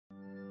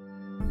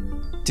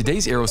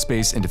Today's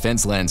aerospace and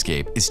defense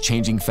landscape is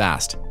changing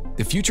fast.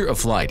 The future of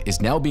flight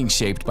is now being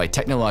shaped by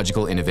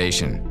technological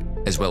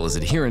innovation, as well as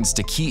adherence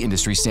to key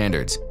industry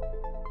standards.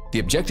 The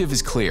objective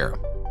is clear: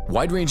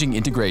 wide-ranging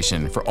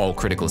integration for all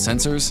critical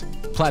sensors,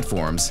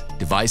 platforms,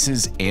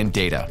 devices, and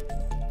data.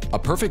 A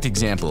perfect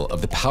example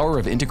of the power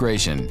of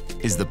integration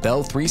is the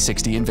Bell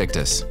 360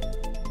 Invictus.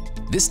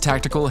 This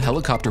tactical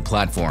helicopter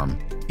platform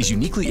is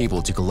uniquely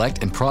able to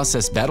collect and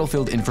process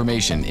battlefield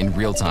information in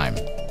real time,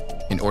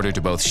 in order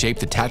to both shape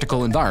the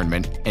tactical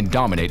environment and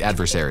dominate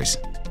adversaries.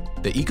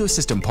 The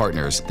ecosystem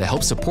partners that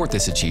help support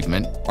this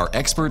achievement are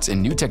experts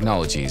in new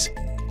technologies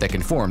that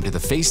conform to the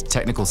FACE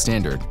technical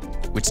standard,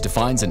 which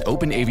defines an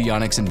open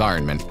avionics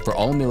environment for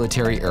all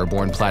military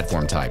airborne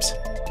platform types.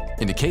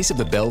 In the case of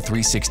the Bell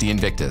 360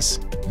 Invictus,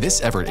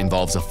 this effort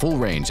involves a full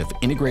range of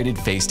integrated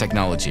FACE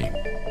technology.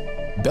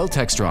 Bell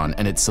Textron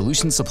and its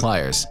solution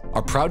suppliers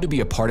are proud to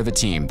be a part of a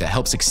team that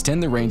helps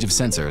extend the range of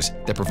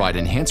sensors that provide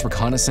enhanced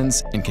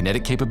reconnaissance and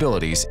kinetic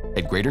capabilities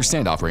at greater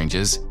standoff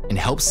ranges and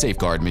help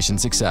safeguard mission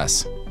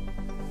success.